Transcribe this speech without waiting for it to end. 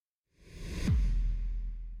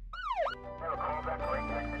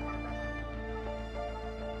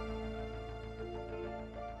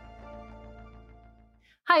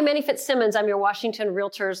Hi, Manny Fitzsimmons. I'm your Washington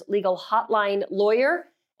Realtors Legal Hotline lawyer,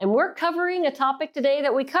 and we're covering a topic today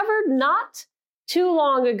that we covered not too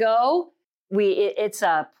long ago. It's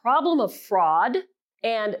a problem of fraud,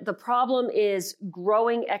 and the problem is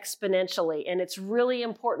growing exponentially. And it's really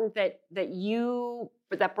important that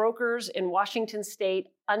brokers in Washington State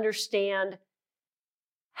understand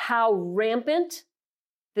how rampant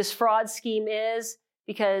this fraud scheme is,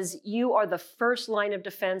 because you are the first line of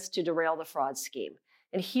defense to derail the fraud scheme.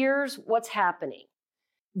 And here's what's happening.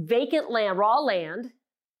 Vacant land, raw land,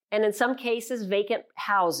 and in some cases, vacant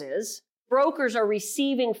houses. Brokers are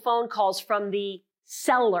receiving phone calls from the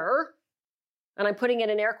seller, and I'm putting it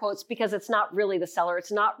in air quotes because it's not really the seller.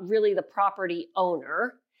 It's not really the property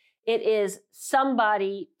owner. It is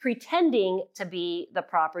somebody pretending to be the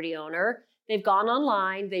property owner. They've gone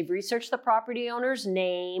online. They've researched the property owner's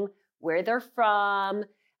name, where they're from.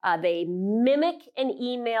 They mimic an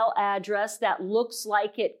email address that looks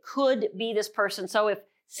like it could be this person. So if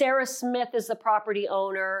Sarah Smith is the property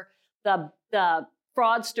owner, the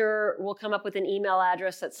fraudster will come up with an email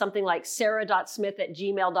address that's something like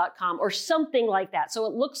sarah.smith@gmail.com or something like that. So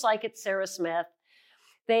it looks like it's Sarah Smith.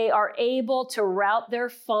 They are able to route their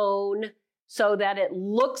phone so that it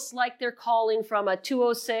looks like they're calling from a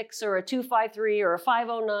 206 or a 253 or a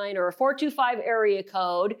 509 or a 425 area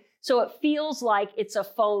code. So it feels like it's a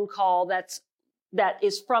phone call that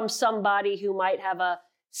is from somebody who might have a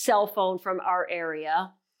cell phone from our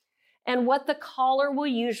area. And what the caller will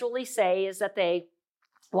usually say is that they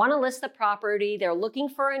want to list the property. They're looking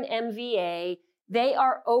for an MVA. They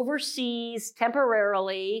are overseas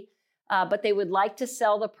temporarily, but they would like to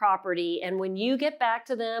sell the property. And when you get back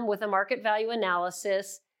to them with a market value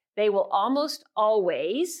analysis, they will almost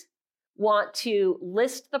always want to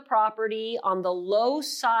list the property on the low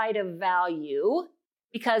side of value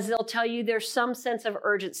because they'll tell you there's some sense of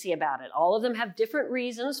urgency about it. All of them have different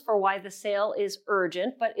reasons for why the sale is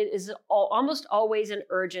urgent, but it is almost always an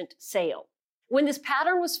urgent sale. When this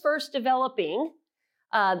pattern was first developing,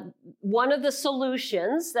 one of the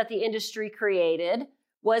solutions that the industry created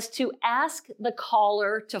was to ask the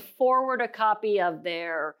caller to forward a copy of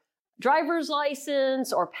their driver's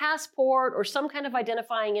license or passport or some kind of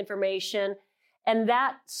identifying information, and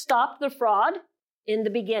that stopped the fraud in the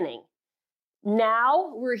beginning.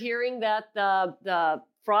 Now we're hearing that the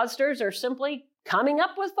fraudsters are simply coming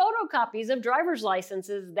up with photocopies of driver's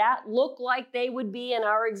licenses that look like they would be, in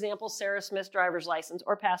our example, Sarah Smith's driver's license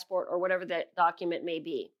or passport or whatever that document may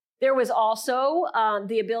be. There was also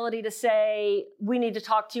the ability to say, we need to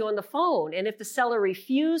talk to you on the phone. And if the seller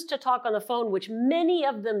refused to talk on the phone, which many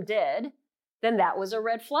of them did, then that was a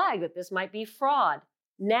red flag that this might be fraud.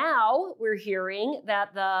 Now we're hearing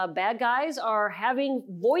that the bad guys are having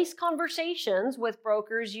voice conversations with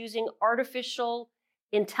brokers using artificial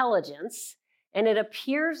intelligence. And it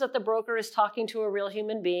appears that the broker is talking to a real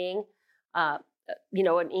human being, an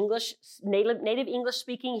native English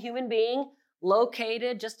speaking human being,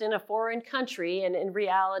 located just in a foreign country, and in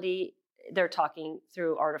reality, they're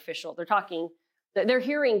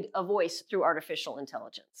hearing a voice through artificial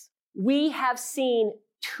intelligence. We have seen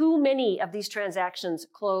too many of these transactions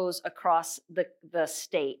close across the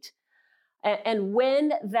state. And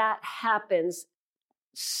when that happens,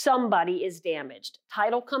 somebody is damaged.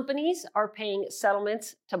 Title companies are paying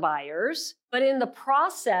settlements to buyers, but in the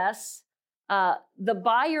process, the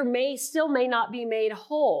buyer may not be made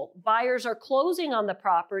whole. Buyers are closing on the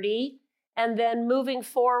property and then moving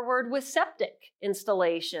forward with septic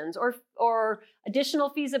installations or additional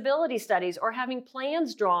feasibility studies or having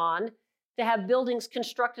plans drawn to have buildings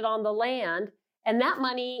constructed on the land. And that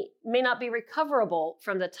money may not be recoverable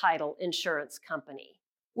from the title insurance company.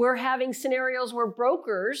 We're having scenarios where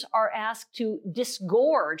brokers are asked to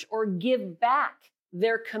disgorge or give back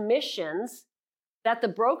their commissions that the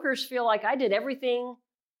brokers feel like, I did everything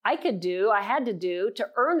I had to do to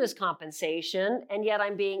earn this compensation, and yet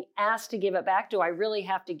I'm being asked to give it back. Do I really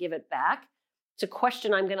have to give it back? It's a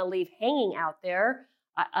question I'm going to leave hanging out there.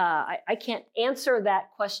 I can't answer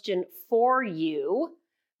that question for you,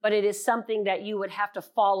 but it is something that you would have to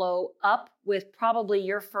follow up with probably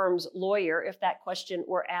your firm's lawyer if that question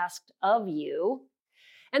were asked of you.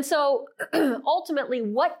 And so ultimately,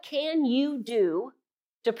 what can you do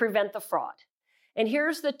to prevent the fraud? And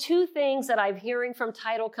here's the two things that I'm hearing from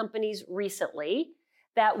title companies recently,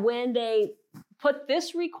 that when they put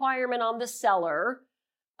this requirement on the seller,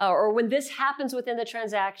 or when this happens within the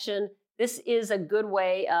transaction, this is a good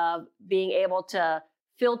way of being able to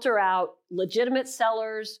filter out legitimate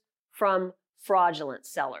sellers from fraudulent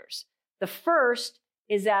sellers. The first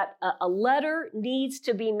is that a letter needs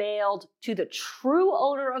to be mailed to the true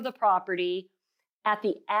owner of the property at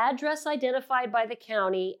the address identified by the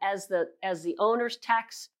county as the owner's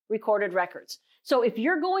tax recorded records. So if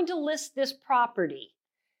you're going to list this property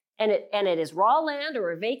and it is raw land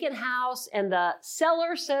or a vacant house, and the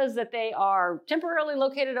seller says that they are temporarily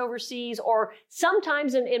located overseas, or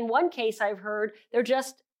sometimes in one case I've heard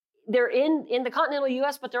they're in the continental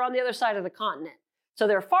US, but they're on the other side of the continent. So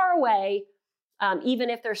they're far away,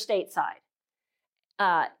 even if they're stateside.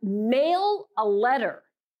 Mail a letter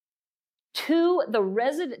to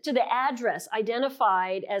the address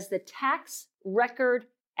identified as the tax record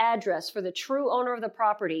address for the true owner of the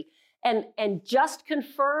property, and just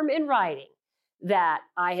confirm in writing that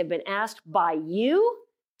I have been asked by you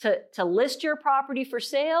to list your property for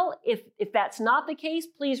sale. If that's not the case,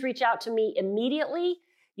 please reach out to me immediately.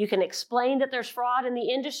 You can explain that there's fraud in the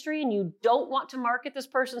industry and you don't want to market this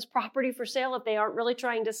person's property for sale if they aren't really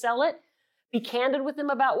trying to sell it. Be candid with them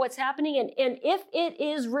about what's happening. And if it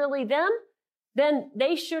is really them, then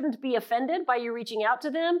they shouldn't be offended by you reaching out to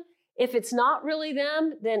them. If it's not really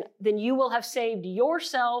them, then you will have saved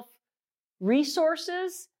yourself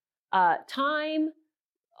resources, time,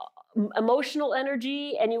 emotional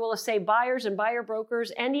energy, and you will have saved buyers and buyer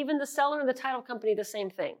brokers, and even the seller and the title company the same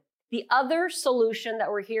thing. The other solution that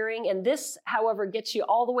we're hearing, and this, however, gets you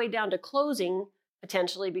all the way down to closing,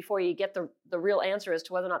 potentially before you get the real answer as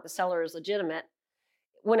to whether or not the seller is legitimate.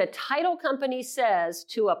 When a title company says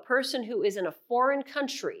to a person who is in a foreign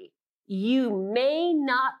country, you may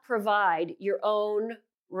not provide your own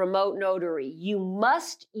remote notary. You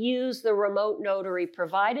must use the remote notary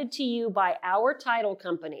provided to you by our title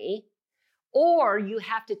company, or you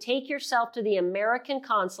have to take yourself to the American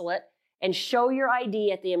consulate and show your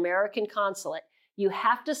ID at the American consulate. You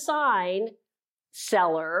have to sign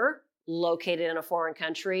seller located in a foreign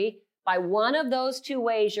country by one of those two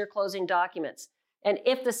ways your closing documents. And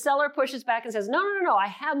if the seller pushes back and says, no, I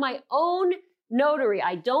have my own notary,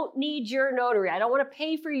 I don't need your notary, I don't want to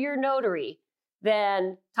pay for your notary,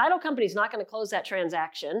 then title company is not going to close that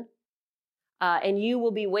transaction. And you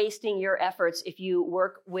will be wasting your efforts if you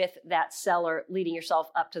work with that seller, leading yourself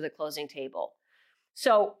up to the closing table.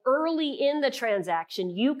 So early in the transaction,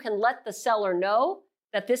 you can let the seller know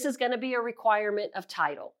that this is going to be a requirement of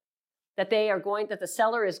title, that the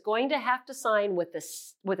seller is going to have to sign with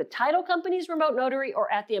the title company's remote notary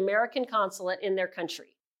or at the American consulate in their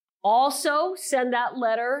country. Also, send that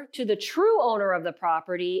letter to the true owner of the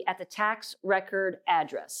property at the tax record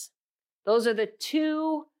address. Those are the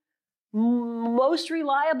two most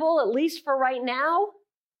reliable, at least for right now,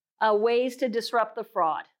 ways to disrupt the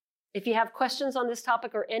fraud. If you have questions on this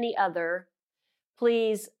topic or any other,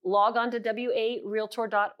 please log on to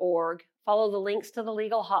warealtor.org, follow the links to the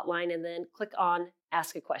legal hotline, and then click on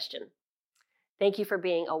Ask a Question. Thank you for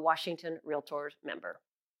being a Washington Realtors member.